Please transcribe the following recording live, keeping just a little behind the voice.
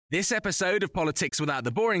This episode of Politics Without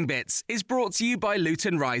the Boring Bits is brought to you by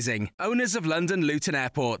Luton Rising, owners of London Luton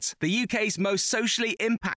Airport, the UK's most socially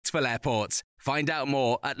impactful airport. Find out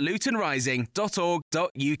more at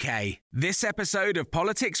lutonrising.org.uk. This episode of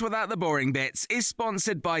Politics Without the Boring Bits is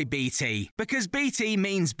sponsored by BT, because BT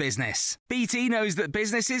means business. BT knows that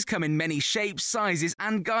businesses come in many shapes, sizes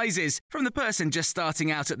and guises, from the person just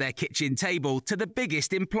starting out at their kitchen table to the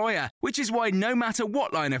biggest employer, which is why no matter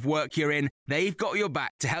what line of work you're in, they've got your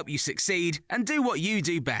back to help you succeed and do what you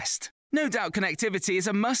do best. No doubt connectivity is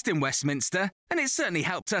a must in Westminster, and it certainly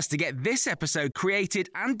helped us to get this episode created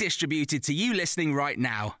and distributed to you listening right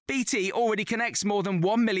now. BT already connects more than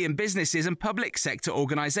 1 million businesses and public sector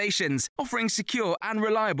organisations, offering secure and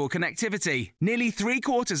reliable connectivity. Nearly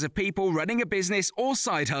 3/4 of people running a business or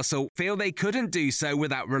side hustle feel they couldn't do so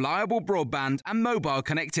without reliable broadband and mobile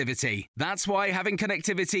connectivity. That's why having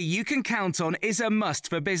connectivity you can count on is a must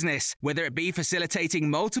for business, whether it be facilitating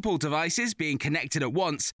multiple devices being connected at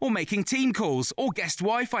once or making team calls or guest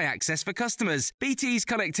Wi-Fi access for customers. BT's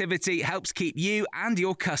connectivity helps keep you and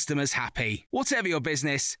your customers happy. Whatever your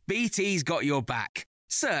business, BT's got your back.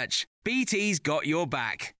 Search BT's got your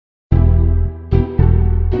back.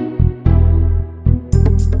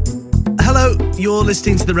 Hello, you're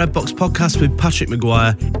listening to the Red Box Podcast with Patrick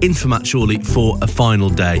Maguire, in for Matt Chorley for a final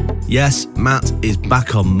day. Yes, Matt is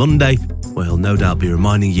back on Monday, where he'll no doubt be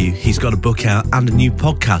reminding you he's got a book out and a new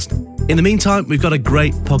podcast. In the meantime, we've got a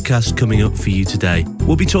great podcast coming up for you today.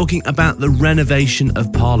 We'll be talking about the renovation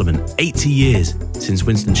of Parliament, 80 years since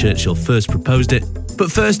Winston Churchill first proposed it.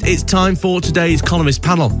 But first, it's time for today's columnist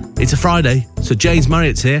panel. It's a Friday, so James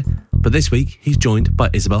Marriott's here, but this week he's joined by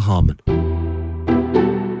Isabel Harman.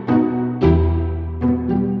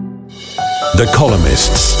 The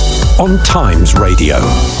Columnists on Times Radio.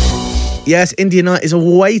 Yes, India Night is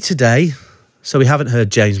away today, so we haven't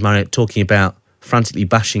heard James Marriott talking about frantically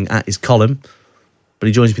bashing at his column, but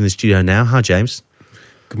he joins me in the studio now. Hi, James.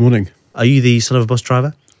 Good morning. Are you the son of a bus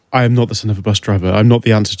driver? I am not the son of a bus driver. I'm not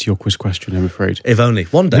the answer to your quiz question, I'm afraid. If only.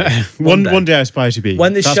 One day. One day I aspire to be.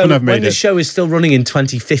 When this That's show is still running in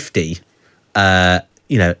 2050,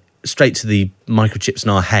 straight to the microchips in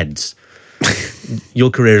our heads, your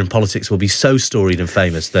career in politics will be so storied and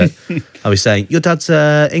famous that I was saying, your dad's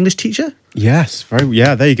an English teacher? Yes, there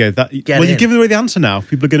you go. You're giving away the answer now.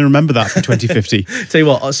 People are going to remember that for 2050. Tell you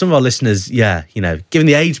what, some of our listeners, given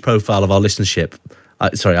the age profile of our listenership,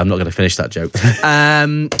 sorry, I'm not going to finish that joke.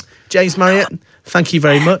 James Marriott, thank you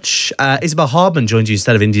very much. Isabel Harman joined you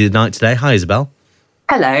instead of India Night today. Hi, Isabel.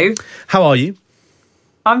 Hello. How are you?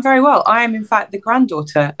 I'm very well. I am, in fact, the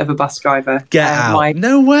granddaughter of a bus driver. Get out.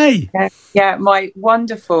 No way. Yeah, my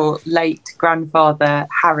wonderful late grandfather,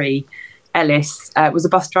 Harry Ellis, was a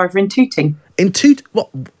bus driver in Tooting. In Tooting? What?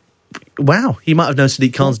 Wow. He might have known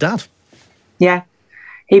Sadiq Khan's dad. Yeah.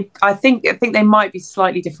 I think they might be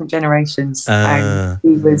slightly different generations.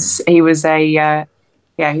 He was a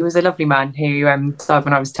lovely man who died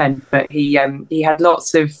when I was 10, but he had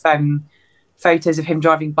lots of photos of him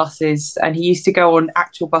driving buses, and he used to go on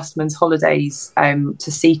actual busman's holidays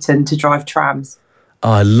to Seaton to drive trams.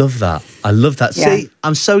 Oh, I love that. Yeah. See,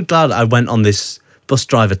 I'm so glad I went on this bus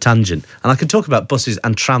driver tangent, and I can talk about buses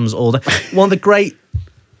and trams all day. One of the great,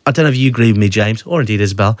 I don't know if you agree with me, James, or indeed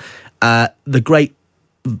Isabel, the great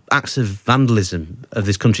acts of vandalism of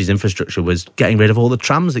this country's infrastructure was getting rid of all the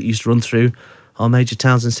trams that used to run through our major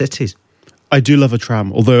towns and cities. I do love a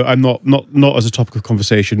tram, although I'm not as a topic of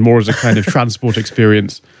conversation, more as a kind of transport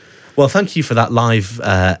experience. Well, thank you for that live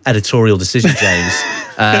editorial decision, James.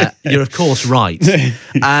 You're, of course, right.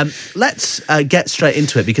 Let's get straight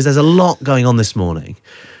into it, because there's a lot going on this morning.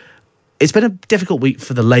 It's been a difficult week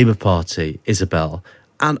for the Labour Party, Isabel,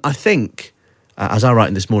 and I think, as I write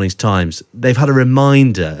in this morning's Times, they've had a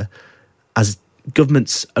reminder, as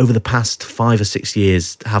governments over the past 5 or 6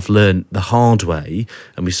 years have learned the hard way,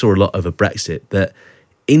 and we saw a lot over Brexit, that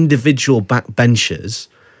individual backbenchers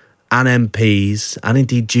and MPs and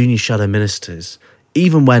indeed junior shadow ministers,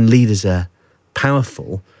 even when leaders are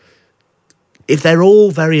powerful, if they're all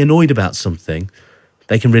very annoyed about something,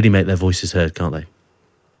 they can really make their voices heard, can't they?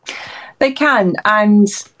 They can, and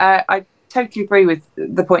I totally agree with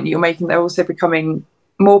the point that you're making. They're also becoming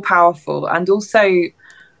more powerful and also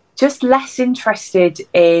just less interested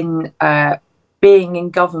in being in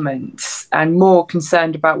government and more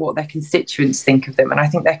concerned about what their constituents think of them. And I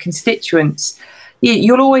think their constituents,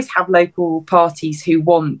 you'll always have local parties who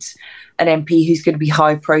want an MP who's going to be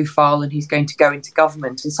high profile and who's going to go into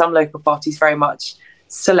government. And some local parties very much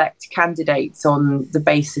select candidates on the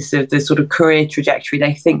basis of the sort of career trajectory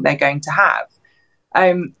they think they're going to have.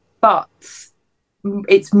 But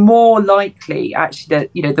it's more likely actually that,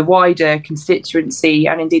 you know, the wider constituency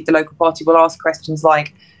and indeed the local party will ask questions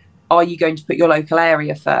like, are you going to put your local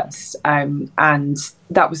area first? And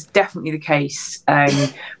that was definitely the case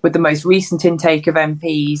with the most recent intake of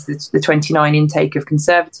MPs, the 29 intake of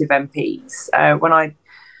Conservative MPs. When I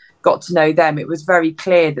got to know them, it was very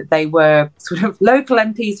clear that they were sort of local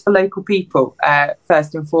MPs for local people,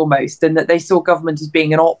 first and foremost, and that they saw government as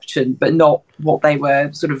being an option, but not what they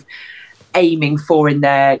were sort of aiming for in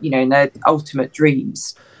their, you know, in their ultimate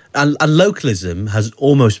dreams. And localism has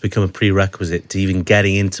almost become a prerequisite to even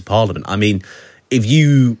getting into Parliament. I mean, if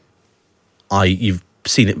you've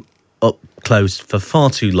seen it up close for far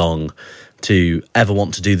too long to ever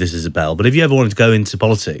want to do this, Isabel, but if you ever wanted to go into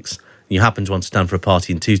politics, and you happen to want to stand for a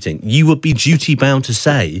party in Tooting, you would be duty-bound to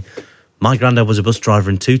say, my granddad was a bus driver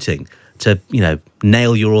in Tooting, to, you know,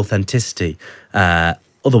 nail your authenticity.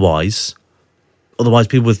 Otherwise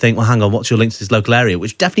people would think, well, hang on, what's your link to this local area?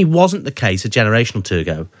 Which definitely wasn't the case a generation or two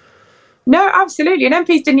ago. No, absolutely. And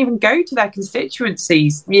MPs didn't even go to their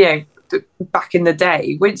constituencies, you know, back in the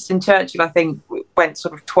day. Winston Churchill, I think, went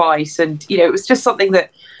sort of twice. And, you know, it was just something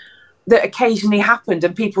that occasionally happened,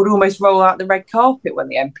 and people would almost roll out the red carpet when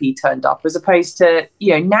the MP turned up, as opposed to,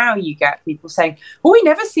 you know, now you get people saying, well, we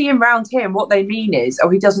never see him round here. And what they mean is, oh,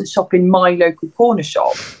 he doesn't shop in my local corner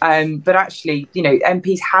shop. But actually, you know,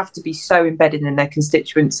 MPs have to be so embedded in their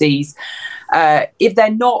constituencies. If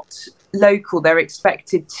they're not local, they're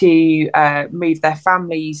expected to move their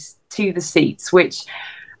families to the seats, which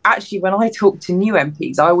actually, when I talk to new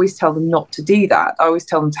MPs, I always tell them not to do that. I always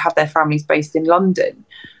tell them to have their families based in London,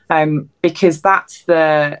 because that's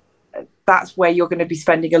where you're going to be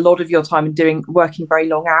spending a lot of your time and working very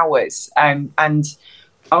long hours. And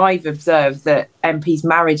I've observed that MPs'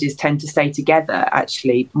 marriages tend to stay together,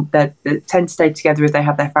 actually. They tend to stay together if they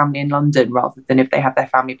have their family in London rather than if they have their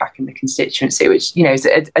family back in the constituency, which, you know, is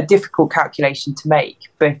a difficult calculation to make.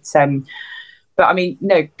 But I mean,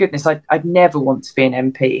 no, goodness, I'd never want to be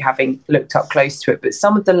an MP, having looked up close to it. But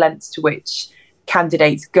some of the lengths to which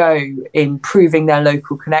candidates go in proving their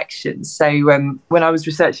local connections. So when I was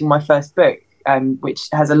researching my first book, which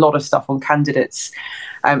has a lot of stuff on candidates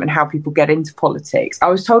and how people get into politics, I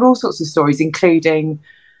was told all sorts of stories, including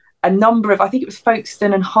a number of, I think it was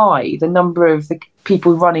Folkestone and Hyde, the number of the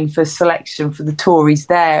people running for selection for the Tories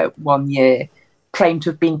there one year claimed to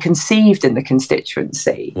have been conceived in the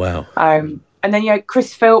constituency. Wow. And then you had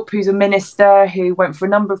Chris Philp, who's a minister who went for a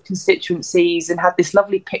number of constituencies and had this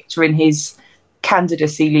lovely picture in his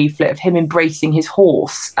candidacy leaflet of him embracing his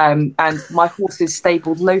horse, and my horse is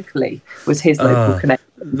stabled locally was his local connection.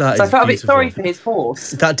 So I felt a bit sorry for his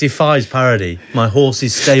horse. That defies parody. My horse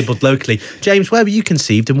is stabled locally. James, where were you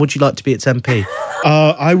conceived, and would you like to be its MP?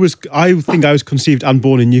 I think I was conceived and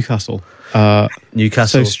born in Newcastle.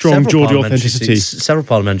 Newcastle. So strong Geordie authenticity. Several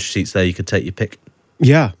parliamentary seats there. You could take your pick.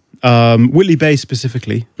 Yeah. Whitley Bay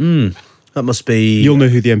specifically. That must be... You'll know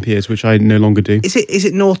who the MP is, which I no longer do. Is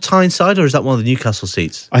it North Tyneside, or is that one of the Newcastle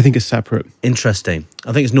seats? I think it's separate. Interesting.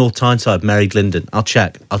 I think it's North Tyneside, Mary Glindon. I'll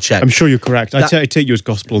check. I'm sure you're correct. I take you as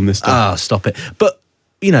gospel on this stuff. Stop it. But,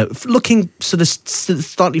 you know, looking sort of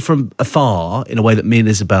slightly from afar, in a way that me and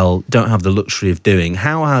Isabel don't have the luxury of doing,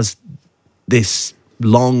 how has this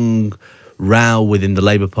long row within the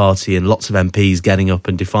Labour Party and lots of MPs getting up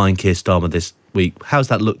and defying Keir Starmer this week, how's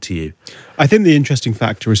that look to you? I think the interesting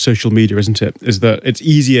factor is social media, isn't it? Is that it's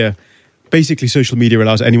easier. Basically, social media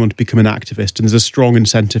allows anyone to become an activist, and there's a strong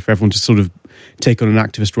incentive for everyone to sort of take on an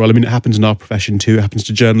activist role. I mean, it happens in our profession too. It happens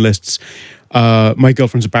to journalists. My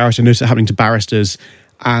girlfriend's a barrister. I notice it happening to barristers.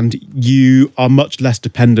 And you are much less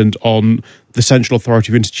dependent on the central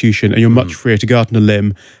authority of institution, and you're much freer to go out on a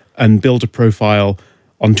limb and build a profile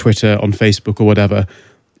on Twitter, on Facebook or whatever,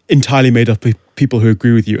 entirely made up of people who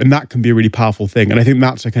agree with you. And that can be a really powerful thing. And I think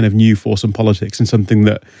that's a kind of new force in politics, and something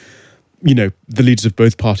that, you know, the leaders of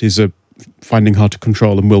both parties are finding hard to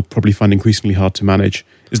control and will probably find increasingly hard to manage,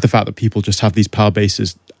 is the fact that people just have these power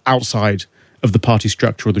bases outside of the party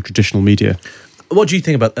structure or the traditional media. What do you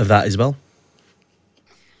think of that, Isabel?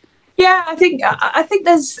 Yeah, I think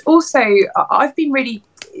there's also, I've been really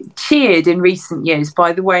cheered in recent years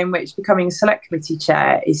by the way in which becoming a select committee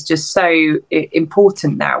chair is just so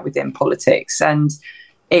important now within politics, and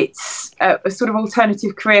it's a sort of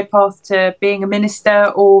alternative career path to being a minister,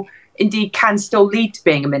 or indeed can still lead to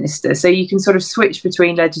being a minister. So you can sort of switch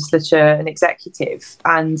between legislature and executive,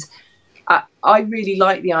 and I really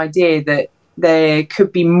like the idea that there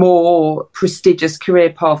could be more prestigious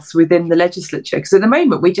career paths within the legislature, because at the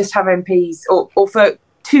moment we just have MPs, or for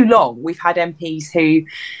too long we've had MPs who,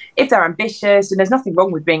 if they're ambitious, and there's nothing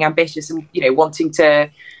wrong with being ambitious and, you know, wanting to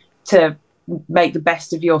make the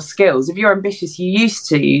best of your skills. If you're ambitious, you used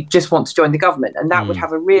to just want to join the government, and that would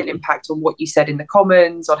have a real impact on what you said in the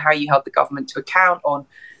Commons, on how you held the government to account, on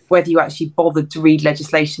whether you actually bothered to read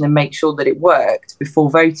legislation and make sure that it worked before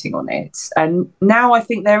voting on it. And now I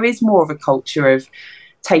think there is more of a culture of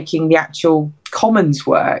taking the actual Commons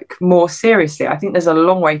work more seriously. I think there's a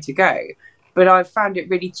long way to go, but I've found it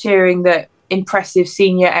really cheering that impressive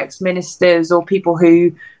senior ex-ministers or people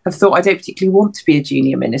who have thought, I don't particularly want to be a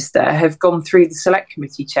junior minister, have gone through the select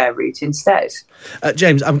committee chair route instead.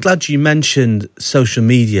 James, I'm glad you mentioned social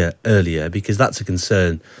media earlier, because that's a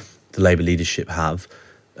concern the Labour leadership have,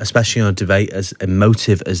 especially on a debate as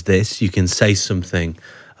emotive as this. You can say something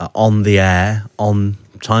on the air, on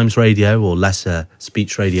Times Radio or lesser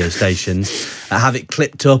speech radio stations, have it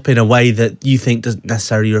clipped up in a way that you think doesn't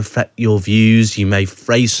necessarily reflect your views. You may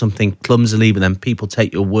phrase something clumsily, but then people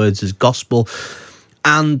take your words as gospel.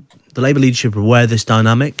 And the Labour leadership are aware of this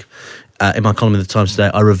dynamic. In my column in the Times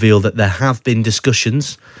today, I reveal that there have been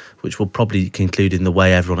discussions, which will probably conclude in the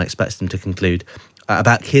way everyone expects them to conclude,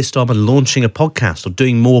 about Keir Starmer launching a podcast or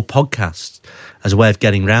doing more podcasts as a way of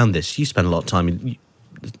getting around this. You spend a lot of time,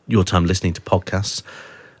 your time listening to podcasts.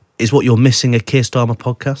 Is what you're missing a Keir Starmer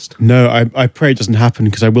podcast? No, I pray it doesn't happen,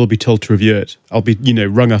 because I will be told to review it. I'll be,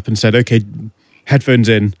 rung up and said, okay, headphones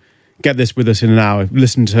in, get this with us in an hour.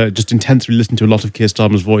 Intensely listen to a lot of Keir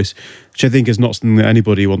Starmer's voice, which I think is not something that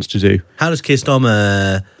anybody wants to do. How does Keir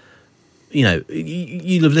Starmer,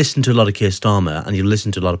 you'll have listened to a lot of Keir Starmer and you'll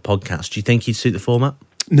listen to a lot of podcasts. Do you think he'd suit the format?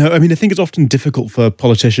 No, I mean, I think it's often difficult for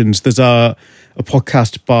politicians. There's a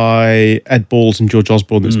podcast by Ed Balls and George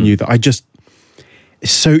Osborne that's new that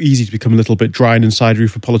it's so easy to become a little bit dry and insidery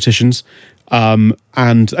for politicians. And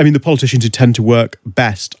I mean, the politicians who tend to work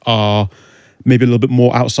best are maybe a little bit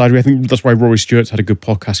more outsidery. I think that's why Rory Stewart's had a good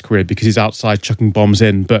podcast career, because he's outside chucking bombs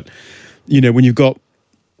in. But, when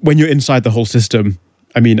you're inside the whole system,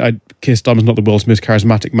 I mean, Keir Starmer's not the world's most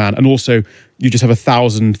charismatic man. And also, you just have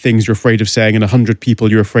 1,000 things you're afraid of saying and 100 people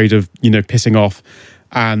you're afraid of, pissing off.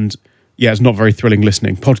 And yeah, it's not very thrilling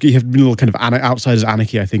listening. You have a little kind of outsider's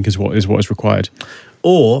anarchy, I think, is what is required.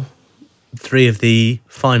 Or 3 of the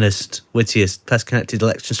finest, wittiest, best-connected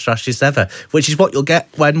election strategists ever, which is what you'll get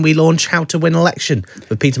when we launch How to Win Election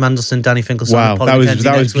with Peter Mandelson, Danny Finkelstein. Wow,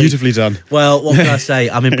 that was beautifully done. Well, what can I say?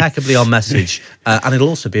 I'm impeccably on message, and it'll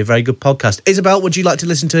also be a very good podcast. Isabel, would you like to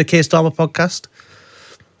listen to a Keir Starmer podcast?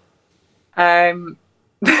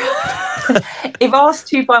 If asked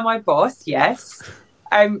to by my boss, yes.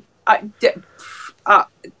 I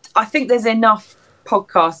think there's enough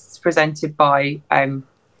podcasts presented by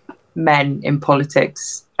men in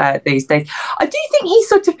politics these days. I do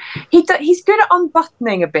think he's good at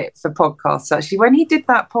unbuttoning a bit for podcasts, actually. When he did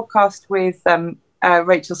that podcast with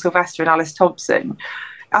Rachel Sylvester and Alice Thompson,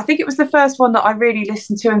 I think it was the first one that I really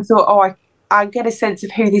listened to and thought, I get a sense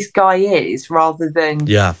of who this guy is rather than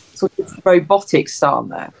sort of robotic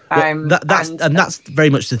Starmer. That's very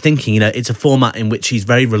much the thinking. It's a format in which he's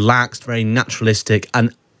very relaxed, very naturalistic,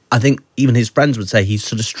 and I think even his friends would say he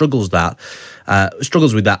sort of struggles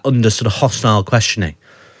with that under sort of hostile questioning.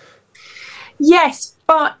 Yes,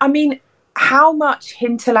 but I mean, how much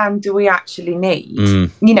hinterland do we actually need?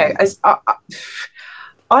 As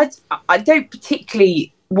I don't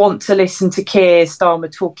particularly want to listen to Keir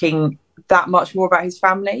Starmer talking that much more about his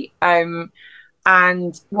family.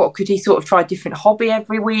 And what could he sort of try a different hobby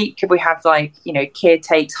every week? Could we have Keir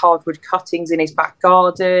takes hardwood cuttings in his back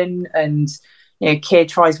garden and Keir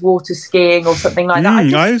tries water skiing or something like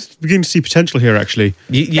that. I was beginning to see potential here, actually.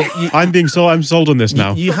 I'm sold on this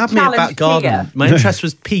now. You had me at back garden. My interest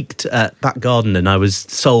was piqued at back garden, and I was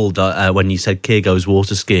sold when you said Keir goes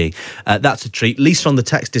water skiing. That's a treat. Lisa on the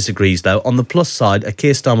text disagrees, though. On the plus side, a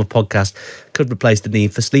Keir Starmer podcast could replace the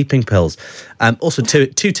need for sleeping pills. Also,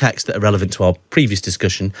 two texts that are relevant to our previous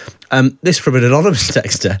discussion. This from an anonymous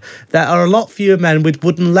texter. There are a lot fewer men with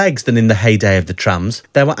wooden legs than in the heyday of the trams.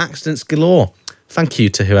 There were accidents galore. Thank you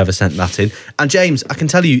to whoever sent that in. And James, I can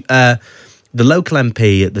tell you, the local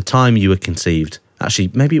MP at the time you were conceived,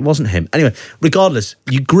 actually, maybe it wasn't him. Anyway, regardless,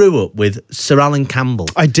 you grew up with Sir Alan Campbell.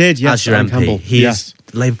 I did, yes. As your MP. Campbell. He is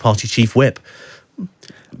the Labour Party chief whip.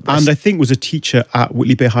 And I think was a teacher at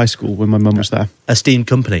Whitley Bay High School when my mum was there. Esteemed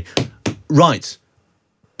company. Right.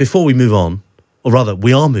 Before we move on, or rather,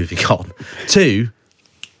 we are moving on to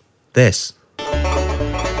this.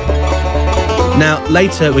 Now,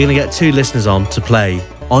 later, we're going to get 2 listeners on to play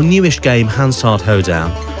our newish game, Hansard Hoedown.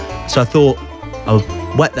 So I thought I would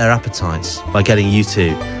whet their appetites by getting you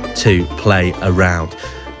two to play around.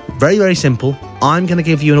 Very, very simple. I'm going to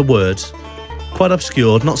give you a word, quite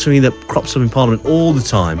obscure, not something that crops up in Parliament all the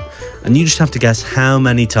time, and you just have to guess how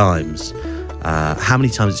many times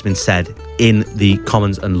it's been said in the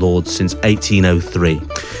Commons and Lords since 1803.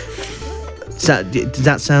 Does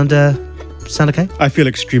that sound okay? I feel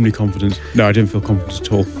extremely confident. No, I didn't feel confident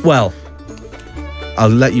at all. Well, I'll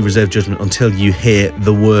let you reserve judgment until you hear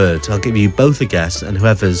the word. I'll give you both a guess, and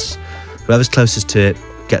whoever's closest to it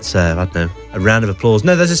gets a round of applause.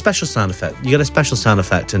 No, there's a special sound effect. You get a special sound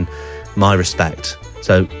effect, and my respect.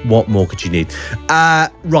 So what more could you need?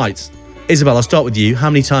 Right, Isabel, I'll start with you. How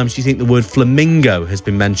many times do you think the word flamingo has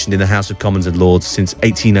been mentioned in the House of Commons and Lords since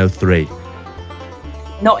 1803?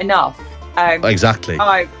 Not enough. Exactly.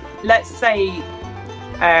 Let's say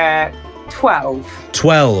 12.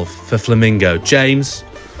 12 for flamingo. James,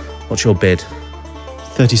 what's your bid?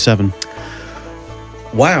 37.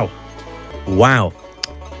 Wow.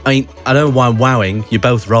 I mean, I don't know why I'm wowing. You're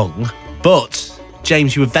both wrong. But,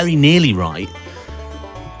 James, you were very nearly right.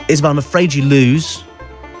 Isabel, I'm afraid you lose.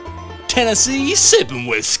 Tennessee sipping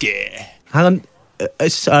whiskey. Hang on.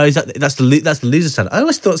 That's the loser sound. I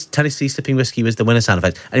always thought Tennessee sipping whiskey was the winner sound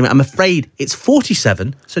effect. Anyway, I'm afraid it's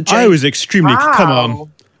 47. So James, I was extremely... Wow. Come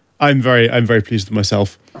on. I'm very pleased with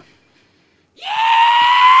myself.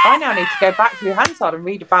 I now need to go back to Hansard and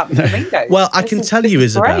read about the flamingos. Well, I can tell you,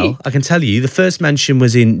 Isabel, I can tell you, the first mention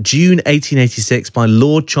was in June 1886 by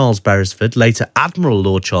Lord Charles Beresford, later Admiral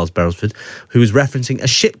Lord Charles Beresford, who was referencing a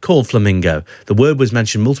ship called Flamingo. The word was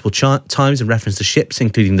mentioned multiple times in reference to ships,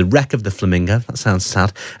 including the wreck of the Flamingo. That sounds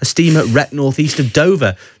sad. A steamer wrecked northeast of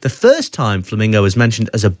Dover. The first time Flamingo was mentioned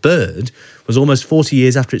as a bird was almost 40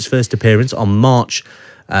 years after its first appearance in March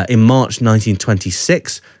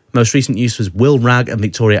 1926. Most recent use was Will Wragg and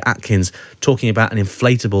Victoria Atkins talking about an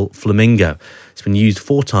inflatable flamingo. It's been used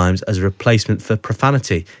 4 times as a replacement for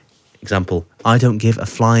profanity. Example, I don't give a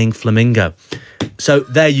flying flamingo. So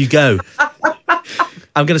there you go.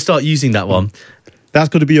 I'm going to start using that one. That's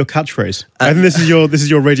got to be your catchphrase. I think this is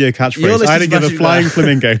your radio catchphrase. I don't give a flying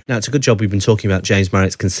flamingo. Now, it's a good job we've been talking about James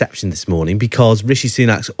Marriott's conception this morning, because Rishi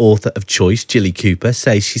Sunak's author of choice, Jilly Cooper,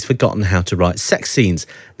 says she's forgotten how to write sex scenes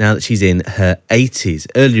now that she's in her 80s.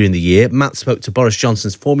 Earlier in the year, Matt spoke to Boris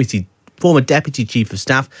Johnson's former Deputy Chief of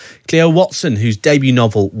Staff, Cleo Watson, whose debut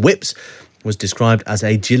novel, Whips, was described as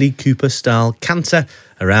a Jilly Cooper-style canter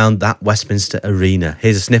around that Westminster arena.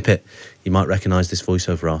 Here's a snippet. You might recognise this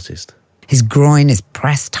voiceover artist. His groin is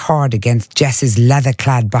pressed hard against Jess's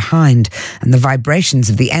leather-clad behind, and the vibrations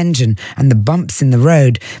of the engine and the bumps in the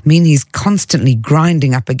road mean he's constantly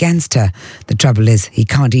grinding up against her. The trouble is, he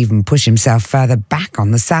can't even push himself further back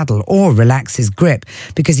on the saddle or relax his grip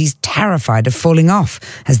because he's terrified of falling off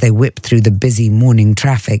as they whip through the busy morning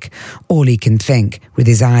traffic. All he can think, with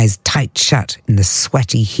his eyes tight shut in the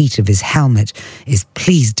sweaty heat of his helmet, is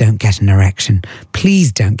please don't get an erection.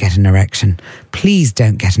 Please don't get an erection. Please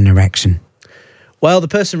don't get an erection. Well, the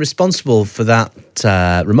person responsible for that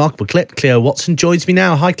remarkable clip, Cleo Watson, joins me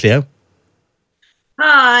now. Hi, Cleo.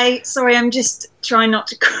 Hi. Sorry, I'm just trying not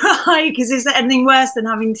to cry, because is there anything worse than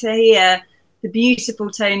having to hear the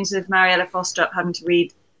beautiful tones of Mariella Frostrup having to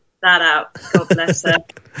read that out? God bless her.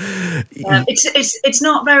 It's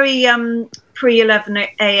not very pre-11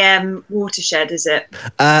 a.m. watershed, is it?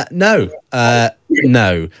 No.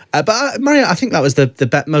 No. But Mariella, I think that was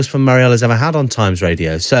the most fun Mariella's ever had on Times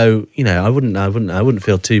Radio. So, you know, I wouldn't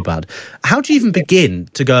feel too bad. How do you even begin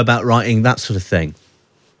to go about writing that sort of thing?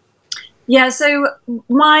 Yeah, so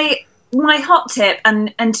my hot tip,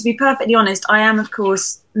 and to be perfectly honest, I am of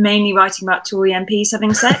course mainly writing about Tory MPs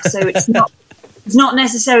having sex, so it's not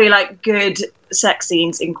necessarily like good sex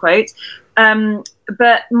scenes in quotes.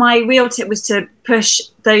 But my real tip was to push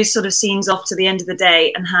those sort of scenes off to the end of the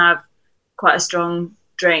day and have quite a strong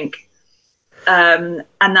drink. And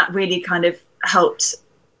that really kind of helped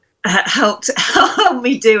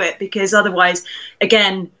me do it, because otherwise,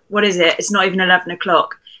 again, what is it? It's not even 11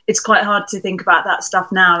 o'clock. It's quite hard to think about that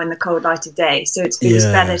stuff now in the cold light of day. So it was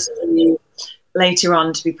better to do later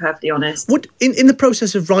on, to be perfectly honest. What in the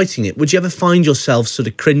process of writing it, would you ever find yourself sort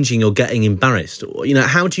of cringing or getting embarrassed? Or, you know,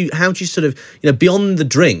 how do you sort of, you know, beyond the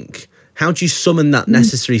drink, how do you summon that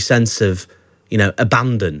necessary sense of, you know,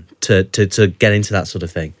 abandon to get into that sort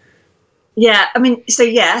of thing? Yeah, I mean, so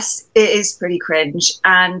yes, it is pretty cringe,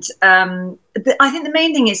 and I think the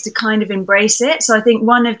main thing is to kind of embrace it. So I think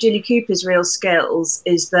one of Jilly Cooper's real skills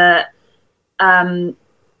is that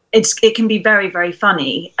it can be very, very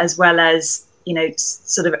funny as well as, you know,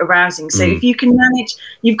 sort of arousing. So if you can manage,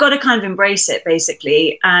 you've got to kind of embrace it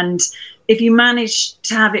basically. And if you manage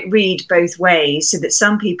to have it read both ways, so that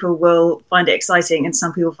some people will find it exciting and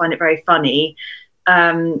some people find it very funny,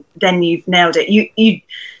 then you've nailed it. You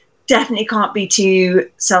definitely can't be too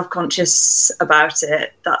self-conscious about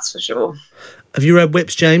it. That's for sure. Have you read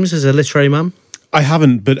Whips, James, as a literary man? I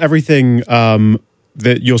haven't, but everything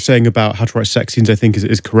that you're saying about how to write sex scenes, I think,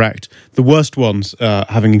 is correct. The worst ones,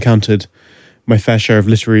 having encountered my fair share of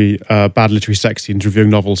bad literary sex scenes reviewing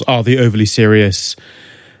novels, are the overly serious,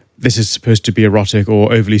 this is supposed to be erotic,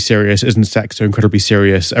 or overly serious, isn't sex so incredibly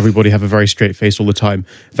serious, everybody have a very straight face all the time.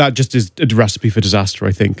 That just is a recipe for disaster,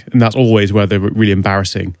 I think. And that's always where the really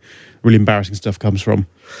embarrassing stuff comes from.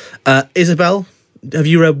 Isabel, have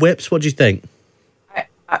you read Whips? What do you think?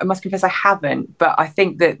 I must confess I haven't, but I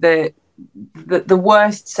think that the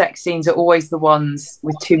worst sex scenes are always the ones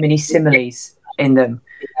with too many similes in them,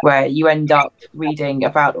 where you end up reading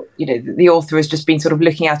about, the author has just been sort of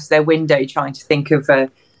looking out of their window trying to think of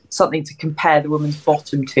something to compare the woman's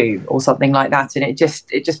bottom to or something like that, and it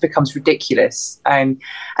just becomes ridiculous. And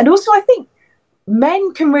also I think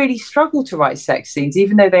men can really struggle to write sex scenes,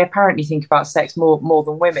 even though they apparently think about sex more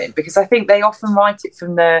than women, because I think they often write it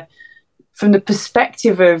from the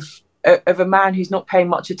perspective of a man who's not paying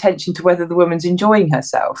much attention to whether the woman's enjoying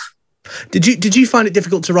herself. Did you find it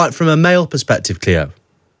difficult to write from a male perspective, Cleo?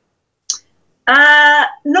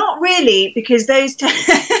 Not really, because those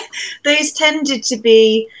tended to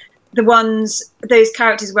be those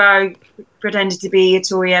characters where I pretended to be a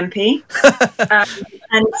Tory MP,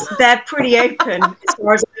 and they're pretty open as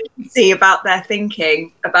far as I can see about their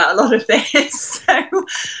thinking about a lot of this. So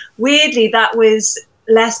weirdly, that was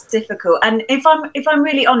less difficult. And if I'm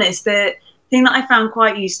really honest, the thing that I found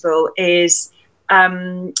quite useful is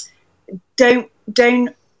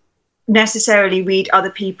don't necessarily read other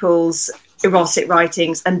people's erotic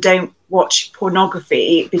writings, and don't watch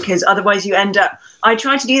pornography, because otherwise you end up, I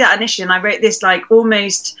tried to do that initially, and I wrote this like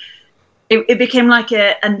almost, it became like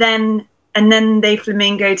and then they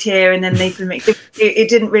flamingoed here, and then they flamingoed. It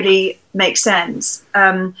didn't really make sense.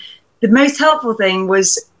 The most helpful thing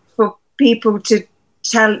was for people to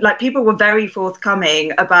tell, like, people were very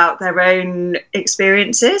forthcoming about their own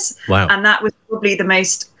experiences. Wow. And that was probably the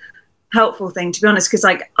most helpful thing, to be honest, because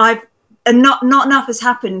like not enough has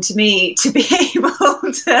happened to me to be able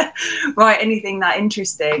to write anything that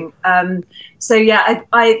interesting. So yeah,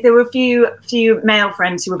 there were a few male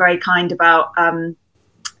friends who were very kind about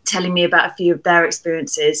telling me about a few of their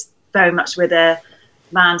experiences, very much with a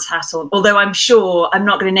man's hat on. Although I'm sure, I'm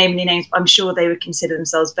not going to name any names, but I'm sure they would consider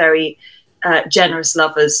themselves very generous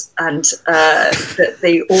lovers, and that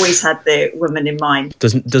they always had the woman in mind.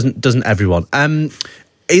 Doesn't everyone?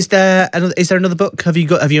 Is there another book? Have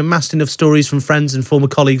you amassed enough stories from friends and former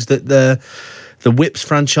colleagues that the Whips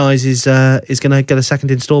franchise is going to get a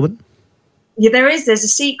second instalment? Yeah, there's a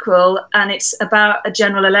sequel, and it's about a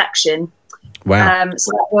general election. Wow.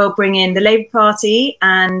 So that will bring in the Labour Party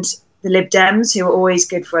and the Lib Dems, who are always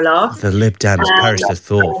good for a laugh. The Lib Dems perished their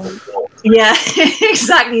thought. Yeah,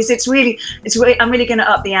 exactly. So it's really, I'm really going to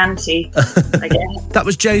up the ante, I guess. That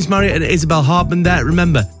was James Marriott and Isabel Hartman there.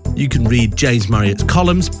 Remember, you can read James Marriott's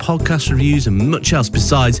columns, podcast reviews, and much else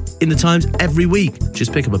besides in the Times every week.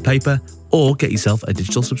 Just pick up a paper or get yourself a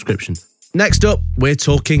digital subscription. Next up, we're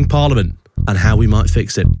talking Parliament and how we might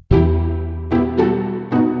fix it.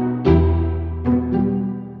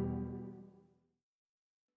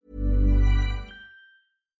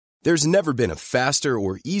 There's never been a faster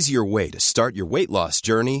or easier way to start your weight loss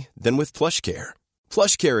journey than with PlushCare.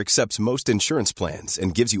 PlushCare accepts most insurance plans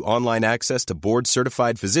and gives you online access to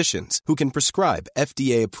board-certified physicians who can prescribe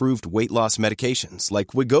FDA-approved weight loss medications like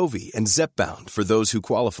Wegovy and Zepbound for those who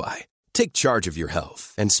qualify. Take charge of your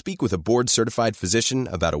health and speak with a board-certified physician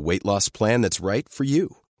about a weight loss plan that's right for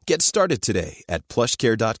you. Get started today at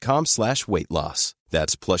plushcare.com/weight loss.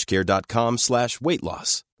 That's plushcare.com/weight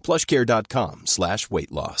loss.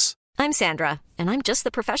 plushcare.com/weight loss. I'm Sandra, and I'm just the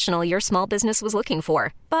professional your small business was looking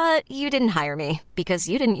for. But you didn't hire me because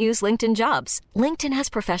you didn't use LinkedIn Jobs. LinkedIn has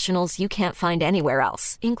professionals you can't find anywhere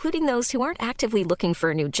else, including those who aren't actively looking for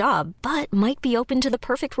a new job, but might be open to the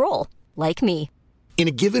perfect role, like me. In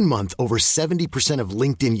a given month, over 70% of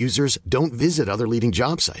LinkedIn users don't visit other leading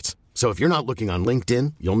job sites. So if you're not looking on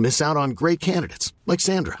LinkedIn, you'll miss out on great candidates like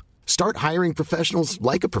Sandra. Start hiring professionals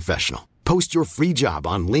like a professional. Post your free job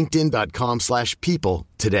on linkedin.com/people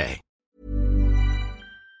today.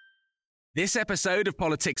 This episode of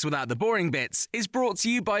Politics Without the Boring Bits is brought to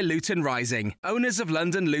you by Luton Rising, owners of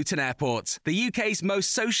London Luton Airport, the UK's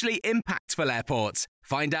most socially impactful airport.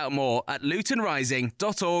 Find out more at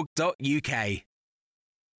lutonrising.org.uk.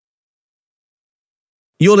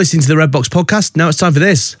 You're listening to the Red Box Podcast. Now it's time for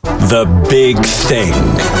this. The Big Thing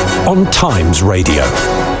on Times Radio.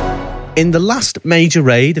 In the last major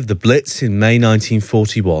raid of the Blitz in May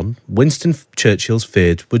 1941, Winston Churchill's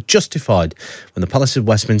fears were justified when the Palace of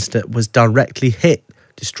Westminster was directly hit,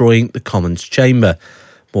 destroying the Commons chamber.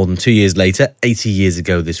 More than 2 years later, 80 years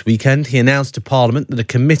ago this weekend, he announced to Parliament that a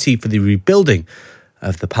committee for the rebuilding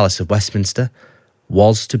of the Palace of Westminster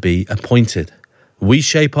was to be appointed. We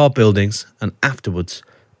shape our buildings, and afterwards,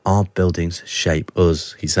 our buildings shape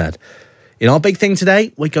us, he said. In our big thing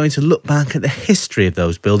today, we're going to look back at the history of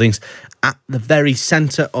those buildings at the very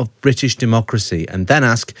centre of British democracy and then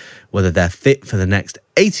ask whether they're fit for the next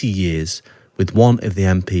 80 years with one of the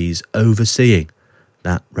MPs overseeing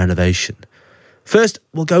that renovation. First,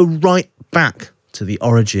 we'll go right back to the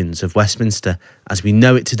origins of Westminster as we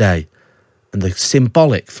know it today and the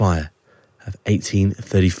symbolic fire of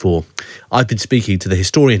 1834. I've been speaking to the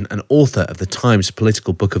historian and author of the Times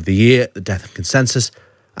Political Book of the Year, The Death of Consensus,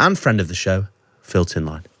 and friend of the show, Phil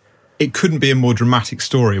Tinline. It couldn't be a more dramatic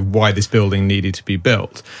story of why this building needed to be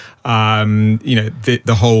built.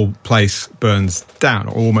 The whole place burns down,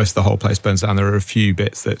 or almost the whole place burns down. There are a few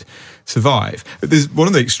bits that survive. But there's one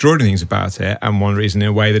of the extraordinary things about it, and one reason in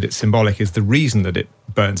a way that it's symbolic, is the reason that it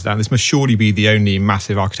burns down. This must surely be the only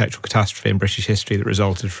massive architectural catastrophe in British history that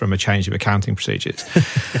resulted from a change of accounting procedures.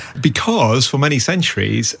 Because for many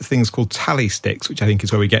centuries, things called tally sticks, which I think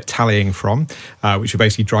is where we get tallying from, which are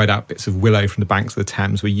basically dried out bits of willow from the banks of the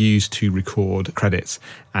Thames, were used to record credits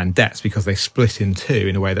and debts because they split in two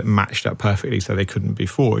in a way that matched up perfectly so they couldn't be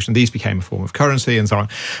forged. And these became a form of currency and so on.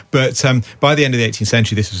 But by the end of the 18th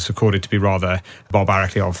century, this was recorded to be rather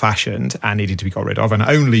barbarically old-fashioned and needed to be got rid of. And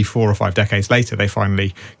only 4 or 5 decades later, they finally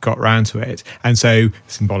got round to it. And so,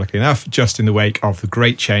 symbolically enough, just in the wake of the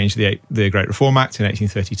Great Change, the Great Reform Act in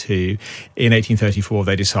 1832, in 1834,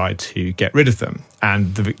 they decide to get rid of them.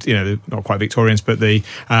 And they're not quite Victorians, but the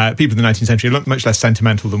people of the 19th century are much less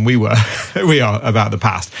sentimental than we are about the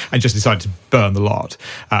past, and just decided to burn the lot,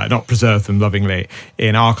 not preserve them lovingly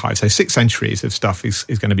in archives. So 6 centuries of stuff is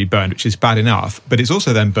going to be burned, which is bad enough, but it's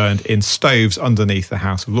also then burned in stoves underneath the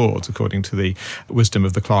House of Lords, according to the wisdom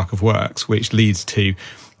of the Clerk of Works, which leads to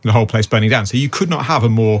the whole place burning down. So you could not have a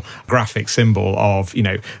more graphic symbol of,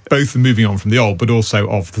 both the moving on from the old, but also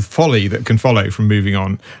of the folly that can follow from moving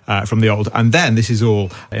on from the old. And then this is all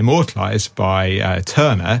immortalised by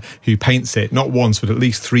Turner, who paints it not once, but at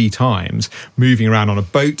least 3 times, moving around on a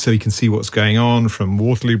boat so you can see what's going on from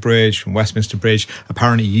Waterloo Bridge, from Westminster Bridge,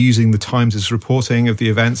 apparently using the Times' reporting of the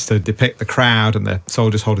events to depict the crowd and the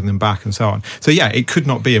soldiers holding them back and so on. So yeah, it could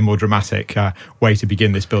not be a more dramatic way to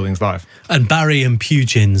begin this building's life. And Barry and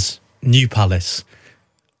Pugin's new palace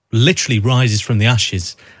literally rises from the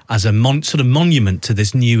ashes as a sort of monument to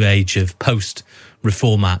this new age of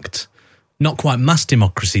post-Reform Act. Not quite mass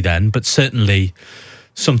democracy then, but certainly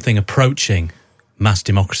something approaching mass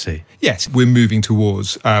democracy. Yes, we're moving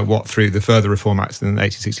towards through the further Reform Acts in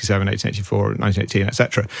 1867, 1884, 1918,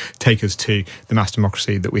 etc., take us to the mass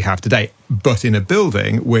democracy that we have today, but in a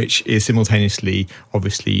building which is simultaneously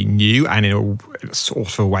obviously new and in a sort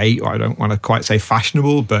of a way, I don't want to quite say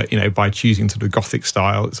fashionable, but, by choosing sort of Gothic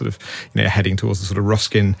style, it's sort of, heading towards the sort of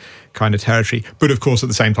Ruskin kind of territory, but of course at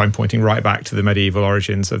the same time pointing right back to the medieval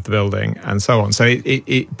origins of the building and so on. So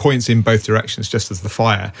it points in both directions, just as the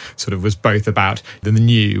fire sort of was both about the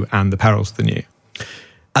new and the perils of the new.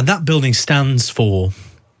 And that building stands for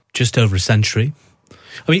just over a century.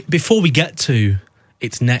 I mean, before we get to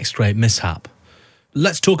its next great mishap,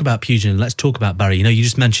 let's talk about Pugin, let's talk about Barry. You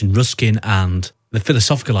just mentioned Ruskin and the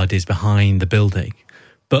philosophical ideas behind the building,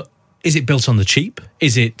 but is it built on the cheap?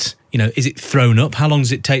 Is it thrown up? How long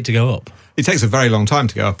does it take to go up? It takes a very long time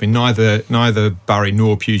to go up. I mean, neither Barry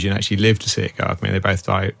nor Pugin actually lived to see it go up. I mean, they both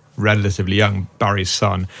die relatively young. Barry's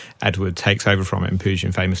son, Edward, takes over from it, and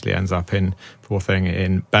Pugin famously ends up in, poor thing,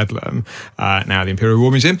 in Bedlam, now the Imperial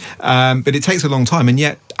War Museum. But it takes a long time, and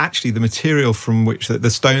yet actually the material from which the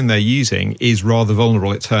stone they're using is rather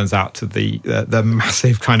vulnerable, it turns out, to the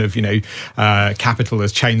massive kind of,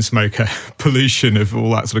 capitalist chain smoker pollution of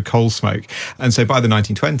all that sort of coal smoke. And so by the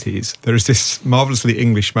 1920s, there is this marvellously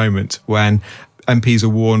English moment when MPs are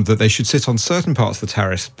warned that they should sit on certain parts of the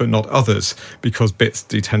terrace, but not others, because bits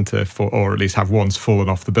do tend to, or at least have once fallen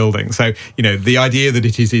off the building. So, the idea that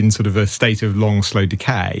it is in sort of a state of long, slow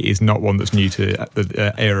decay is not one that's new to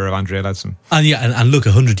the era of Andrea Leadsom. And look,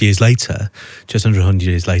 100 years later, just under 100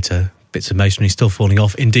 years later, bits of masonry still falling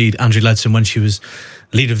off. Indeed, Andrea Leadsom, when she was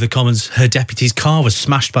Leader of the Commons, her deputy's car was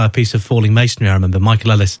smashed by a piece of falling masonry. I remember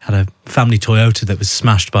Michael Ellis had a family Toyota that was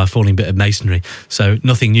smashed by a falling bit of masonry. So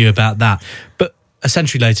nothing new about that. But a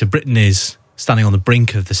century later, Britain is standing on the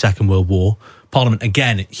brink of the Second World War. Parliament,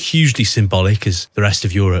 again, hugely symbolic as the rest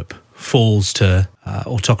of Europe falls to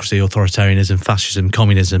autocracy, authoritarianism, fascism,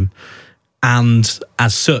 communism. And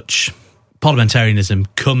as such, parliamentarianism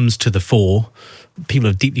comes to the fore. People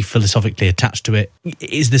are deeply philosophically attached to it. It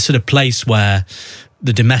is this sort of place where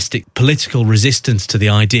the domestic political resistance to the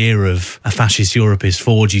idea of a fascist Europe is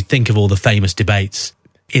forged. You think of all the famous debates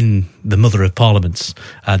in the mother of parliaments,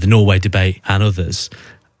 the Norway debate and others.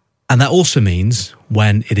 And that also means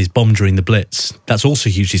when it is bombed during the Blitz, that's also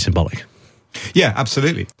hugely symbolic. Yeah,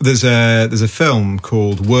 absolutely. There's a film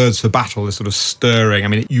called Words for Battle. It's sort of stirring. I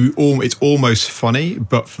mean, it's almost funny,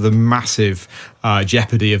 but for the massive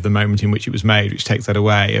jeopardy of the moment in which it was made, which takes that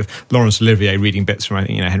away, of Laurence Olivier reading bits from, I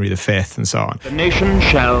think, Henry V and so on. The nation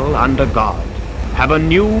shall, under God, have a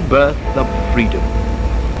new birth of freedom,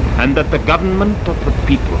 and that the government of the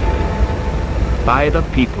people, by the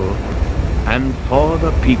people, and for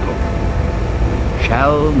the people,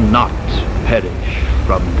 shall not perish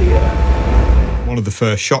from the earth. One of the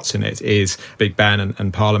first shots in it is Big Ben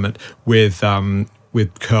and Parliament with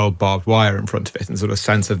curled barbed wire in front of it, and sort of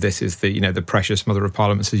sense of this is the the precious mother of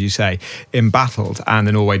parliaments, as you say, embattled. And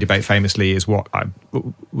the Norway debate famously is what I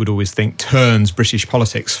would always think turns British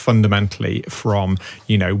politics fundamentally from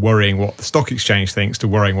worrying what the stock exchange thinks to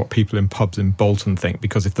worrying what people in pubs in Bolton think.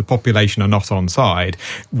 Because if the population are not on side,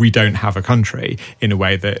 we don't have a country, in a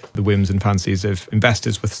way that the whims and fancies of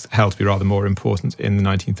investors was held to be rather more important in the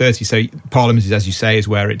 1930s. So Parliament is, as you say, is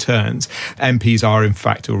where it turns. MPs are in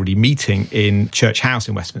fact already meeting in Church House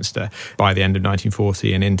in Westminster by the end of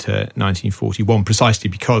 1940 and into 1941, precisely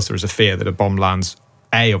because there is a fear that a bomb lands.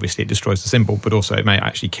 Obviously it destroys the symbol, but also it may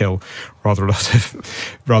actually kill rather a lot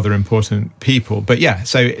of rather important people. But yeah,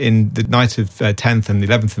 so in the night of 10th and the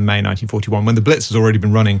 11th of May 1941, when the Blitz has already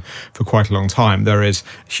been running for quite a long time, there is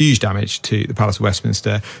huge damage to the Palace of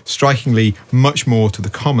Westminster, strikingly much more to the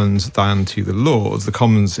Commons than to the Lords. The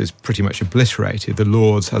Commons is pretty much obliterated. The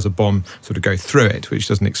Lords has a bomb sort of go through it, which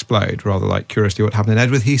doesn't explode, rather like, curiously, what happened in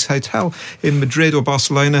Edward Heath's Hotel in Madrid or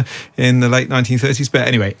Barcelona in the late 1930s. But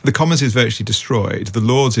anyway, the Commons is virtually destroyed. The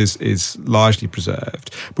Lords is largely preserved.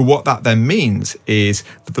 But what that then means is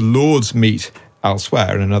that the Lords meet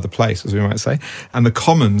elsewhere in another place, as we might say, and the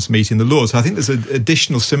Commons meet in the Lords. So I think there's an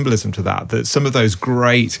additional symbolism to that some of those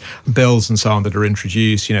great bills and so on that are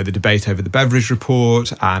introduced, the debate over the Beveridge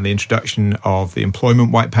Report and the introduction of the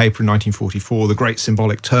Employment White Paper in 1944, the great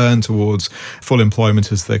symbolic turn towards full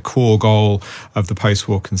employment as the core goal of the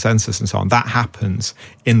post-war consensus and so on, that happens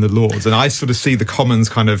in the Lords. And I sort of see the Commons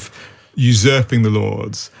kind of usurping the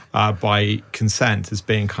Lords by consent as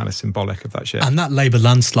being kind of symbolic of that shift. And that Labour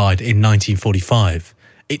landslide in 1945,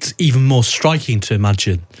 it's even more striking to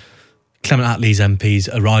imagine Clement Attlee's MPs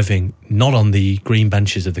arriving not on the green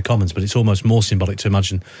benches of the Commons, but it's almost more symbolic to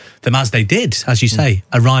imagine them, as they did, as you say,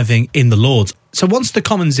 arriving in the Lords. So once the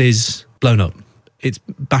Commons is blown up, it's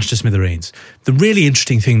bashed to smithereens. The really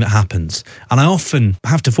interesting thing that happens, and I often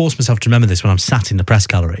have to force myself to remember this when I'm sat in the press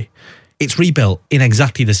gallery, it's rebuilt in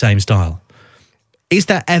exactly the same style. Is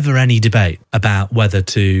there ever any debate about whether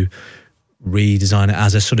to redesign it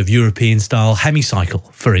as a sort of European-style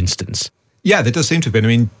hemicycle, for instance? Yeah, there does seem to have been. I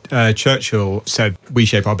mean, Churchill said, we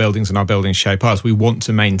shape our buildings and our buildings shape us. We want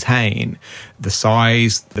to maintain the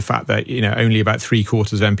size, the fact that, only about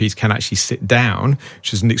 3/4 of MPs can actually sit down,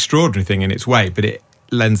 which is an extraordinary thing in its way, but it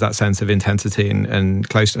lends that sense of intensity and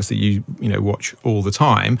closeness that you watch all the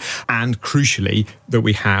time. And crucially, that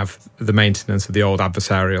we have the maintenance of the old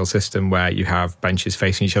adversarial system where you have benches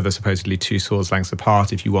facing each other, supposedly 2 swords lengths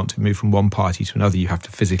apart. If you want to move from one party to another, you have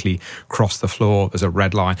to physically cross the floor. There's a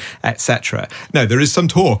red line, etc. No, there is some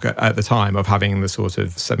talk at the time of having the sort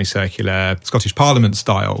of semicircular Scottish Parliament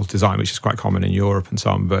style design, which is quite common in Europe and so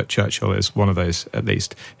on. But Churchill is one of those, at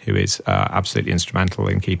least, who is absolutely instrumental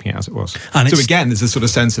in keeping it as it was. And so again, there's a sort of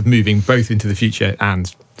sense of moving both into the future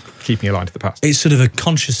and keeping aligned to the past. It's sort of a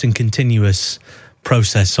conscious and continuous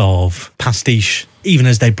process of pastiche, even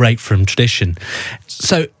as they break from tradition.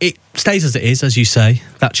 So it stays as it is, as you say,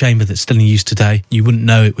 that chamber that's still in use today. You wouldn't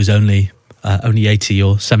know it was only 80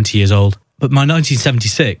 or 70 years old. But by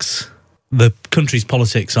 1976, the country's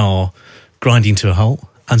politics are grinding to a halt,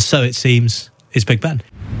 and so it seems is Big Ben.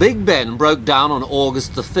 Big Ben broke down on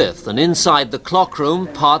August the 5th, and inside the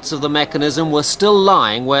clockroom, parts of the mechanism were still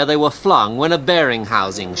lying where they were flung when a bearing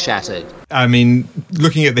housing shattered. I mean,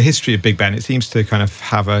 looking at the history of Big Ben, it seems to kind of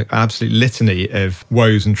have an absolute litany of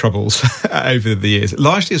woes and troubles over the years,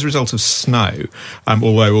 largely as a result of snow,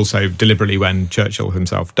 although also deliberately when Churchill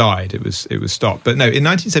himself died, it was stopped. But no, in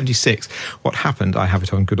 1976, what happened, I have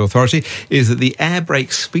it on good authority, is that the air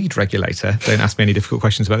brake speed regulator, don't ask me any difficult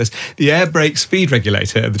questions about this, the air brake speed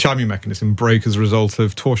regulator, the chiming mechanism, broke as a result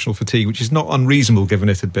of torsional fatigue, which is not unreasonable given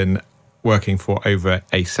it had been working for over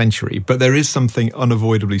a century. But there is something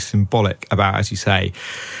unavoidably symbolic about, as you say,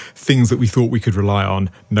 things that we thought we could rely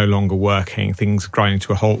on no longer working, things grinding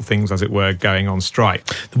to a halt, things, as it were, going on strike.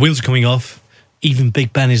 The wheels are coming off. Even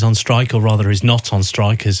Big Ben is on strike, or rather is not on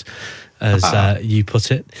strike, as you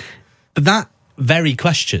put it. But that very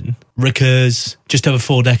question recurs just over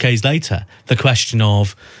 4 decades later. The question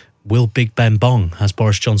of, will Big Ben bong, as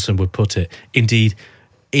Boris Johnson would put it? Indeed,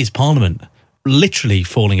 is Parliament literally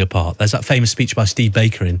falling apart? There's that famous speech by Steve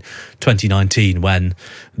Baker in 2019 when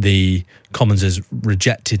the Commons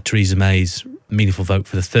rejected Theresa May's meaningful vote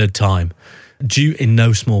for the 3rd time, due in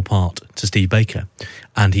no small part to Steve Baker.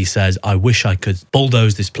 And he says, I wish I could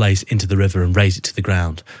bulldoze this place into the river and raze it to the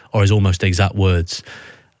ground, or his almost exact words.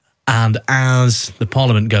 And as the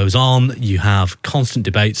Parliament goes on, you have constant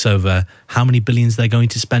debates over how many billions they're going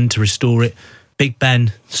to spend to restore it. Big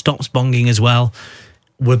Ben stops bonging as well.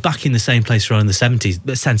 We're back in the same place we were in the 70s.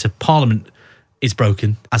 The sense of Parliament is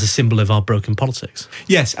broken as a symbol of our broken politics.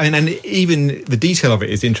 Yes, I mean, and even the detail of it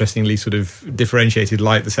is interestingly sort of differentiated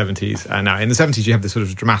like the 70s. Now, in the 70s, you have this sort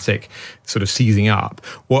of dramatic sort of seizing up.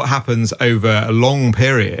 What happens over a long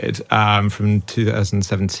period from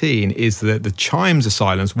 2017 is that the chimes are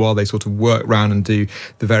silenced while they sort of work round and do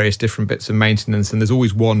the various different bits of maintenance. And there's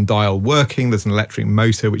always one dial working. There's an electric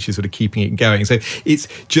motor, which is sort of keeping it going. So it's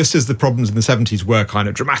just as the problems in the 70s were kind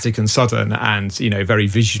of dramatic and sudden and, you know, very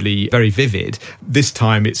visually, very vivid. This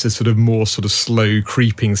time it's a sort of more sort of slow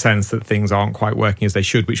creeping sense that things aren't quite working as they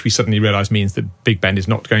should, which we suddenly realise means that Big Ben is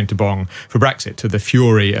not going to bong for Brexit, to the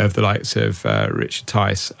fury of the likes of Richard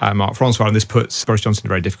Tice and Mark Francois. And this puts Boris Johnson in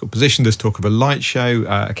a very difficult position. There's talk of a light show.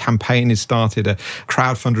 A campaign has started. A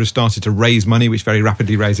crowdfunder has started to raise money, which very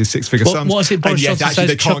rapidly raises six-figure sums. What is it Boris Johnson says?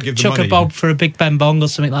 They can't give the chuck money. a bob for a Big Ben bong or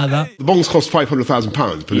something like that? The bongs cost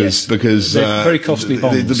 £500,000 because they're very costly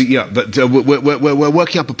bongs. But we're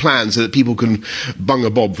working up a plan so that people can bung a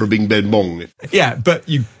bob for a Big Ben bong. Yeah, but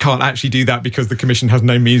you can't actually do that because the Commission has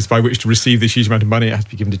no means by which to receive this huge amount of money. It has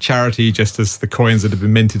to be given to charity, just as the coins that have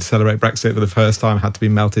been minted to celebrate Brexit for the first time had to be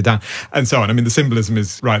melted down, and so on. I mean, the symbolism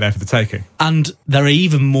is right there for the taking. And there are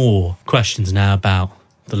even more questions now about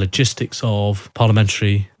the logistics of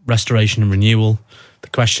parliamentary restoration and renewal. The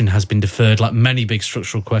question has been deferred, like many big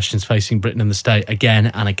structural questions facing Britain and the state, again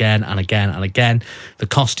and again and again and again. The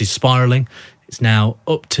cost is spiralling. It's now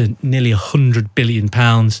up to nearly £100 billion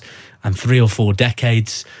and 3 or 4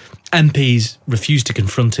 decades. MPs refuse to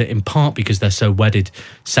confront it, in part because they're so wedded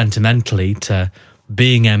sentimentally to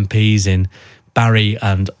being MPs in Barry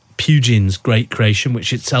and Pugin's great creation,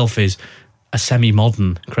 which itself is a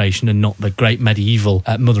semi-modern creation and not the great medieval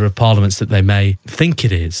mother of parliaments that they may think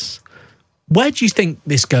it is. Where do you think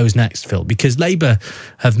this goes next, Phil? Because Labour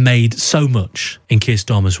have made so much, in Keir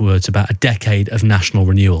Starmer's words, about a decade of national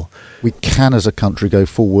renewal. We can, as a country, go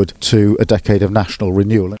forward to a decade of national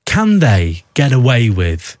renewal. Can they get away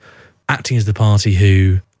with acting as the party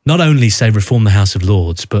who not only say reform the House of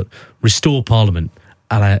Lords, but restore Parliament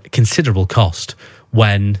at a considerable cost,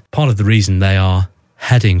 when part of the reason they are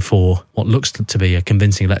heading for what looks to be a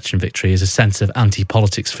convincing election victory is a sense of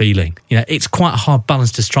anti-politics feeling? You know, it's quite a hard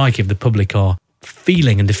balance to strike if the public are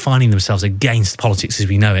feeling and defining themselves against politics as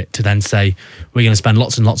we know it, to then say, we're going to spend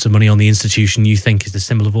lots and lots of money on the institution you think is the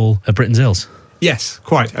symbol of all of Britain's ills. Yes,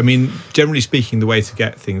 quite. I mean, generally speaking, the way to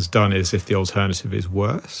get things done is if the alternative is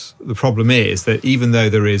worse. The problem is that even though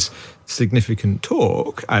there is significant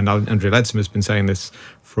talk, and Andrea Leadsom has been saying this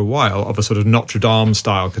for a while, of a sort of Notre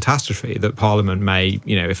Dame-style catastrophe, that Parliament may,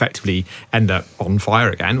 you know, effectively end up on fire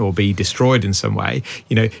again or be destroyed in some way,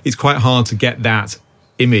 you know, it's quite hard to get that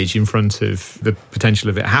image in front of the potential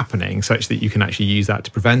of it happening such that you can actually use that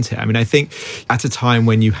to prevent it. I mean, I think at a time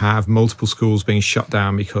when you have multiple schools being shut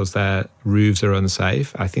down because their roofs are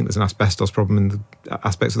unsafe, I think there's an asbestos problem in the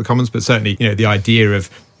aspects of the Commons, but certainly, you know, the idea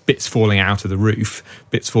of bits falling out of the roof,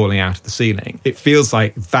 bits falling out of the ceiling, it feels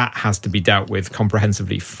like that has to be dealt with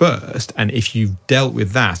comprehensively first. And if you've dealt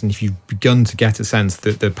with that, and if you've begun to get a sense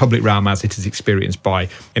that the public realm as it is experienced by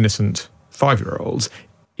innocent 5-year-olds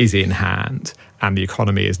is in hand, and the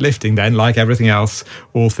economy is lifting, then, like everything else,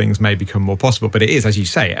 all things may become more possible. But it is, as you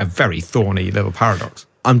say, a very thorny little paradox.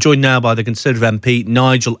 I'm joined now by the Conservative MP,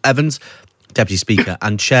 Nigel Evans, Deputy Speaker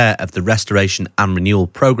and Chair of the Restoration and Renewal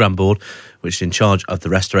Programme Board, which is in charge of the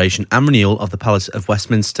restoration and renewal of the Palace of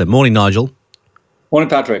Westminster. Morning, Nigel. Morning,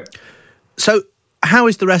 Patrick. So, how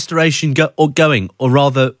is the restoration going? Or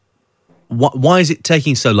rather, why is it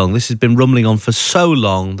taking so long? This has been rumbling on for so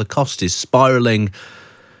long. The cost is spiralling.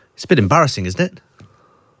 It's a bit embarrassing, isn't it?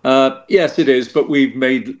 Yes, it is. But we've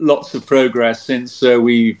made lots of progress since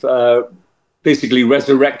we've basically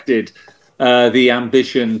resurrected the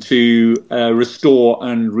ambition to restore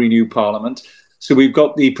and renew Parliament. So we've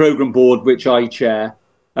got the programme board, which I chair,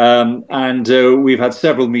 and we've had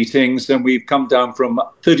several meetings, and we've come down from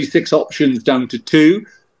 36 options down to 2,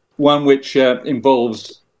 one which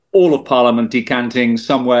involves all of Parliament decanting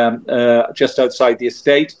somewhere just outside the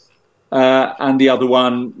estate, and the other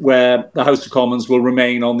one where the House of Commons will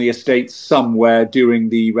remain on the estate somewhere during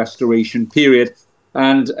the restoration period.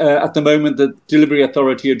 And at the moment, the Delivery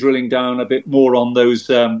Authority are drilling down a bit more on those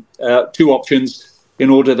two options in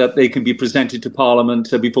order that they can be presented to Parliament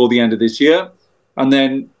before the end of this year. And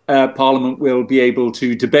then Parliament will be able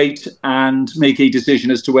to debate and make a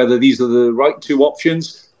decision as to whether these are the right two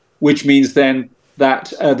options, which means then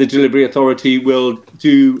that the Delivery Authority will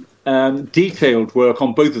do detailed work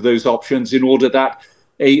on both of those options in order that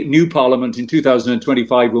a new Parliament in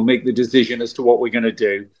 2025 will make the decision as to what we're going to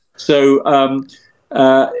do. So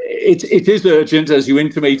it is urgent, as you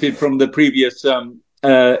intimated from the previous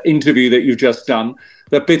interview that you've just done,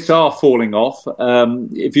 that bits are falling off.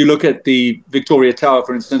 If you look at the Victoria Tower,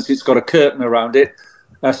 for instance, it's got a curtain around it,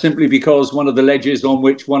 simply because one of the ledges on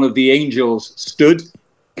which one of the angels stood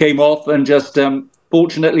came off and just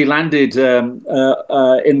fortunately landed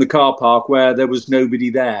in the car park where there was nobody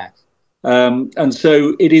there. And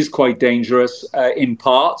so it is quite dangerous in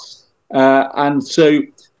parts. And so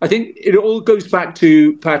I think it all goes back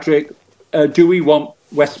to, Patrick, do we want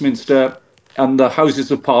Westminster and the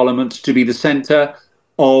Houses of Parliament to be the centre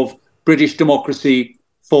of British democracy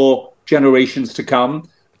for generations to come?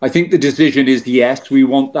 I think the decision is yes, we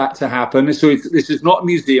want that to happen. So this is not a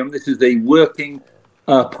museum, this is a working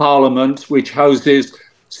Parliament which houses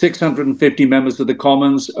 650 members of the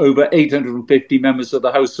Commons, over 850 members of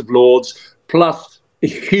the House of Lords, plus a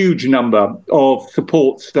huge number of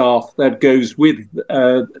support staff that goes with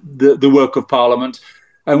the work of Parliament.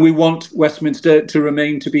 And we want Westminster to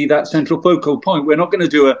remain to be that central focal point. We're not going to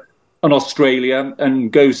do an Australia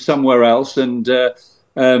and go somewhere else, and then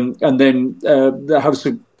the House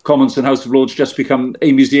of Commons and House of Lords just become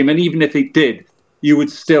a museum. And even if it did, you would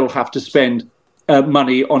still have to spend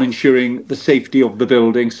money on ensuring the safety of the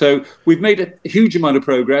building. So we've made a huge amount of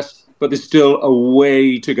progress, but there's still a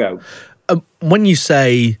way to go. When you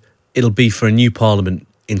say it'll be for a new Parliament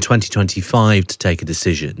in 2025 to take a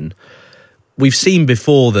decision, we've seen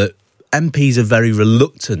before that MPs are very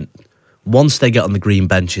reluctant once they get on the green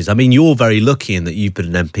benches. I mean, you're very lucky in that you've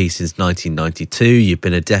been an MP since 1992, you've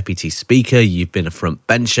been a deputy speaker, you've been a front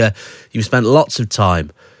bencher, you've spent lots of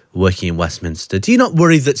time working in Westminster. Do you not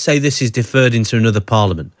worry that, say, this is deferred into another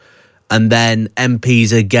Parliament and then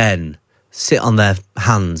MPs again sit on their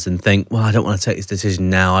hands and think, well, I don't want to take this decision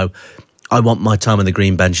now, I want my time on the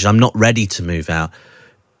green benches, I'm not ready to move out?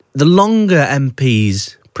 The longer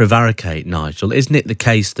MPs prevaricate, Nigel, isn't it the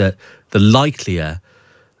case that the likelier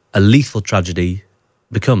a lethal tragedy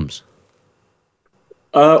becomes?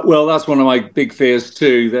 Well, that's one of my big fears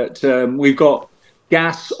too, that we've got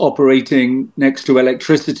gas operating next to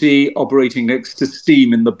electricity, operating next to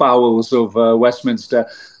steam in the bowels of Westminster.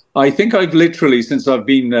 I think I've literally, since I've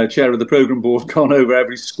been chair of the programme board, gone over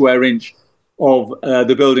every square inch of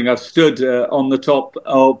the building. I've stood on the top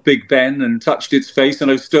of Big Ben and touched its face,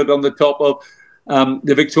 and I've stood on the top of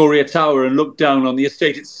the Victoria Tower and looked down on the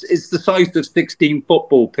estate. It's the size of 16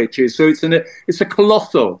 football pitches, so it's a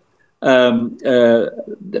colossal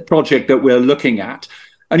project that we're looking at.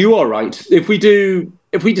 And you are right. If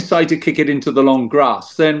we decide to kick it into the long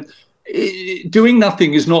grass, then doing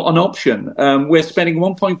nothing is not an option. We're spending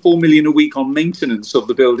 1.4 million a week on maintenance of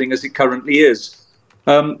the building as it currently is.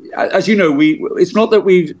 As you know, it's not that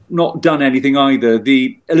we've not done anything either.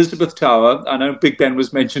 The Elizabeth Tower, I know Big Ben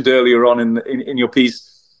was mentioned earlier on in your piece,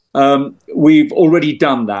 we've already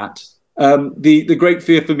done that. The great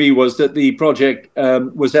fear for me was that the project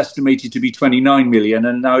was estimated to be 29 million,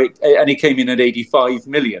 and now it came in at 85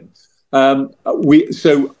 million.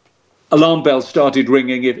 So alarm bells started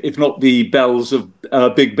ringing, if not the bells of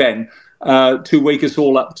Big Ben, to wake us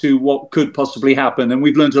all up to what could possibly happen. And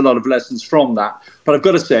we've learned a lot of lessons from that. But I've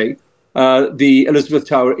got to say, the Elizabeth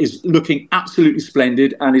Tower is looking absolutely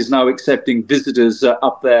splendid and is now accepting visitors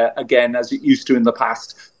up there again, as it used to in the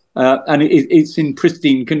past. And it's in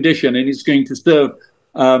pristine condition, and it's going to serve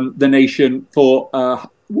the nation for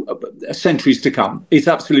centuries to come. It's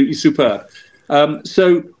absolutely superb.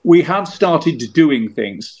 So we have started doing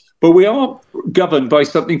things. But we are governed by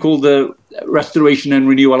something called the Restoration and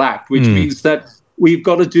Renewal Act, which means that we've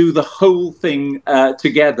got to do the whole thing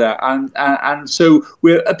together. And so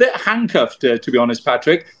we're a bit handcuffed, to be honest,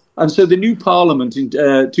 Patrick. And so the new Parliament in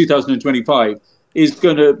 2025 is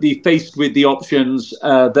going to be faced with the options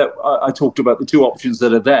that I talked about, the two options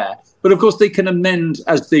that are there. But of course, they can amend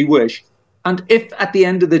as they wish. And if at the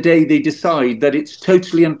end of the day they decide that it's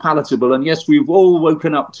totally unpalatable, and yes, we've all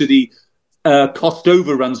woken up to the cost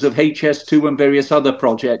overruns of HS2 and various other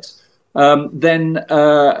projects, then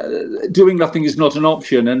doing nothing is not an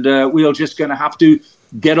option. And we are just going to have to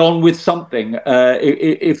get on with something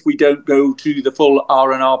if we don't go to the full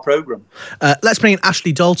R&R programme. Let's bring in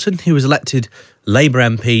Ashley Dalton, who was elected Labour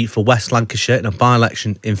MP for West Lancashire in a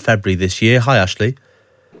by-election in February this year. Hi, Ashley.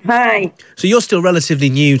 Hi. So you're still relatively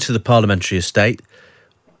new to the parliamentary estate.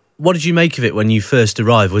 What did you make of it when you first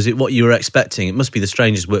arrived? Was it what you were expecting? It must be the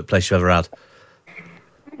strangest workplace you've ever had.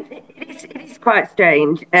 It is quite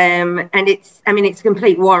strange. And it's a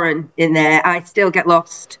complete warren in there. I still get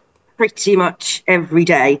lost pretty much every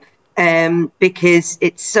day because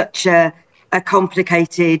it's such a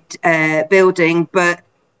complicated building. But,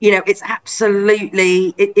 it's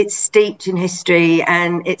absolutely, it's steeped in history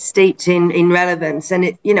and it's steeped in relevance.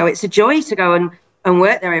 And, it's a joy to go and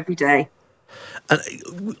work there every day.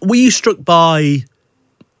 Were you struck by,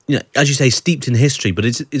 as you say, steeped in history, but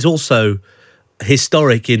it's also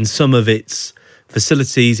historic in some of its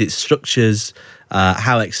facilities, its structures,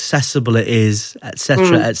 how accessible it is,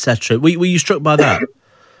 etc., etc. Were you struck by that?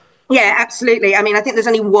 Yeah, absolutely. I mean, I think there's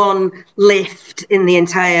only one lift in the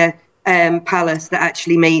entire palace that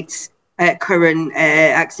actually meets current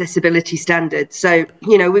accessibility standards. So,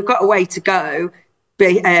 we've got a way to go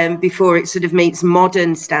before it sort of meets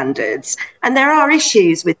modern standards. And there are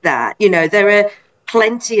issues with that. There are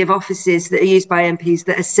plenty of offices that are used by MPs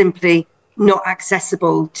that are simply not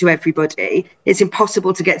accessible to everybody. It's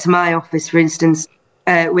impossible to get to my office, for instance,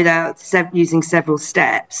 without using several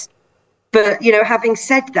steps. But, having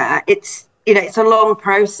said that, it's a long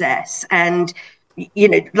process. And,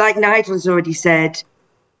 like Nigel has already said,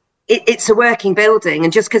 it's a working building.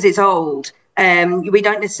 And just because it's old, we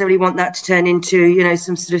don't necessarily want that to turn into,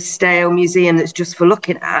 some sort of stale museum that's just for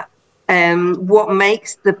looking at. What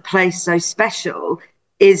makes the place so special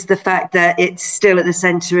is the fact that it's still at the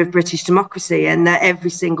centre of British democracy and that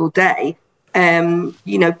every single day,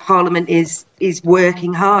 Parliament is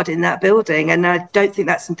working hard in that building. And I don't think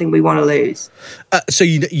that's something we want to lose. So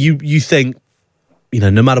you think,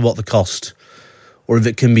 no matter what the cost, or if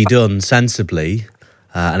it can be done sensibly,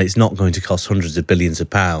 and it's not going to cost hundreds of billions of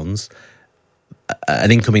pounds,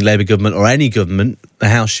 an incoming Labour government or any government, the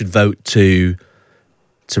House should vote to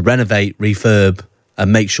renovate, refurb,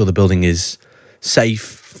 and make sure the building is safe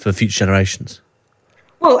for future generations?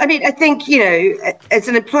 Well, I mean, I think, as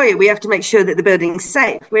an employer, we have to make sure that the building's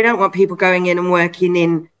safe. We don't want people going in and working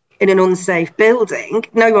in an unsafe building.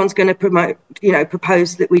 No one's going to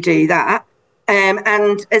propose that we do that.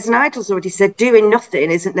 And as Nigel's already said, doing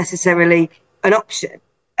nothing isn't necessarily an option.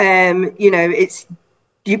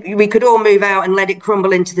 We could all move out and let it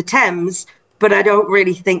crumble into the Thames, but I don't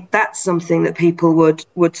really think that's something that people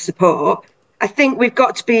would support. I think we've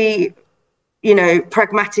got to be,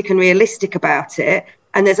 pragmatic and realistic about it.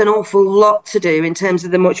 And there's an awful lot to do in terms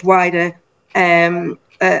of the much wider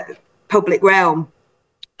public realm.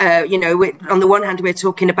 On the one hand, we're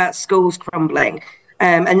talking about schools crumbling,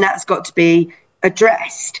 and that's got to be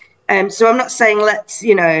addressed. So I'm not saying let's,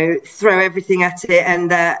 throw everything at it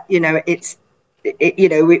and that,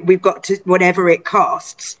 we've got to, whatever it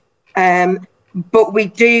costs. But we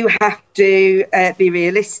do have to be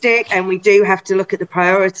realistic, and we do have to look at the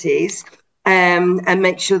priorities and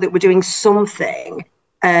make sure that we're doing something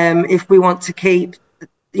if we want to keep,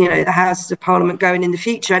 the Houses of Parliament going in the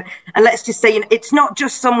future. And let's just say, it's not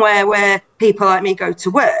just somewhere where people like me go to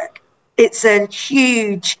work. It's a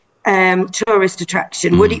huge tourist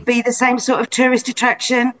attraction. Would it be the same sort of tourist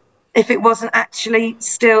attraction if it wasn't actually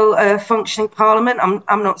still a functioning Parliament?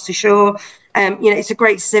 I'm not so sure. It's a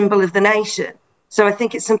great symbol of the nation. So I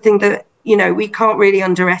think it's something that, we can't really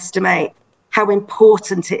underestimate how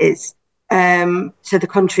important it is to the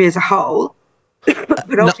country as a whole.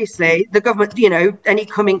 But obviously, the government, any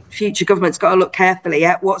future government's got to look carefully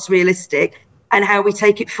at what's realistic and how we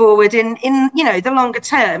take it forward in the longer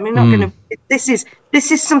term. We're not going to.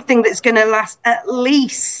 This is something that's going to last at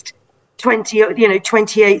least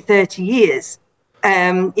 28, 30 years,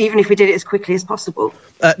 even if we did it as quickly as possible.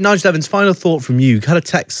 Nigel Evans, final thought from you. Had a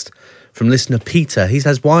text from listener Peter. He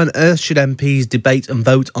says, why on earth should MPs debate and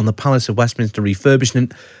vote on the Palace of Westminster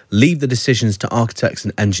refurbishment? Leave the decisions to architects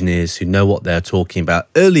and engineers who know what they're talking about.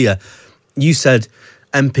 Earlier, you said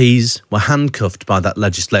MPs were handcuffed by that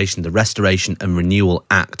legislation, the Restoration and Renewal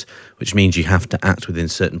Act, which means you have to act within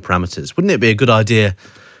certain parameters. Wouldn't it be a good idea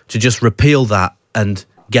to just repeal that and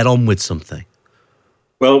get on with something?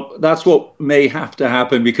 Well, that's what may have to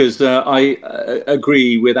happen, because I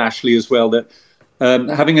agree with Ashley as well that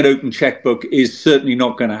having an open checkbook is certainly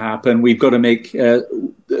not going to happen. We've got to make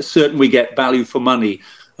certain we get value for money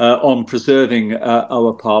on preserving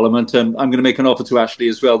our Parliament. And I'm going to make an offer to Ashley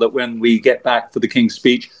as well that when we get back for the King's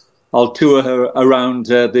Speech, I'll tour her around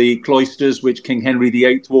the cloisters, which King Henry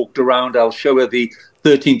VIII walked around. I'll show her the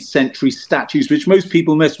 13th century statues, which most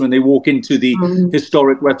people miss when they walk into the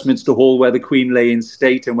historic Westminster Hall where the Queen lay in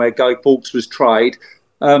state and where Guy Fawkes was tried.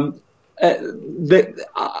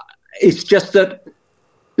 It's just that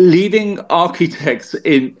leaving architects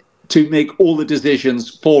in to make all the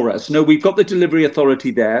decisions for us. No, we've got the delivery authority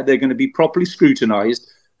there. They're going to be properly scrutinised.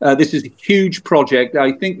 This is a huge project,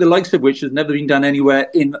 I think the likes of which has never been done anywhere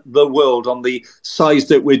in the world on the size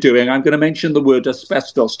that we're doing. I'm going to mention the word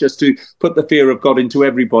asbestos just to put the fear of God into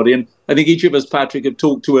everybody. And I think each of us, Patrick, have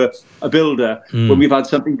talked to a builder when we've had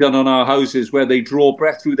something done on our houses where they draw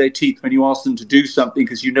breath through their teeth when you ask them to do something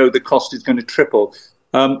because you know the cost is going to triple.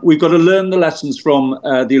 We've got to learn the lessons from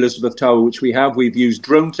the Elizabeth Tower, which we have. We've used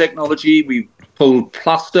drone technology. We've pulled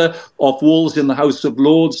plaster off walls in the House of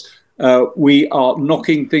Lords. We are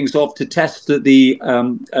knocking things off to test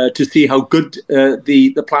to see how good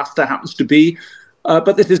the plaster happens to be.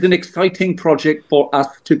 But this is an exciting project for us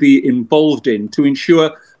to be involved in, to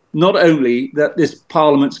ensure not only that this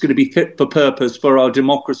Parliament's going to be fit for purpose for our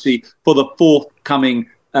democracy for the forthcoming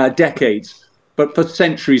decades, but for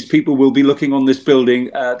centuries people will be looking on this building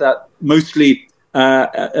that mostly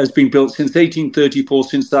has been built since 1834,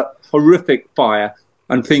 since that horrific fire,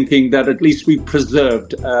 and thinking that at least we've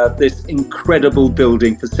preserved this incredible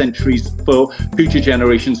building for centuries for future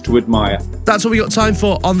generations to admire. That's what we got time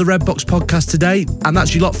for on the Red Box podcast today. And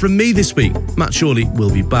that's your lot from me this week. Matt Shorley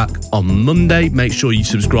will be back on Monday. Make sure you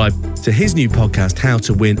subscribe to his new podcast, How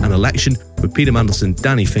to Win an Election, with Peter Mandelson,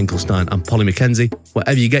 Danny Finkelstein and Polly McKenzie,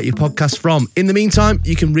 wherever you get your podcasts from. In the meantime,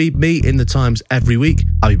 you can read me in the Times every week.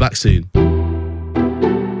 I'll be back soon.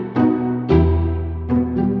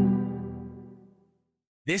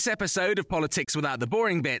 This episode of Politics Without the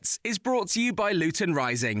Boring Bits is brought to you by Luton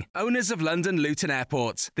Rising, owners of London Luton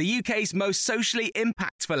Airport, the UK's most socially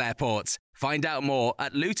impactful airport. Find out more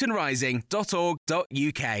at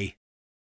lutonrising.org.uk.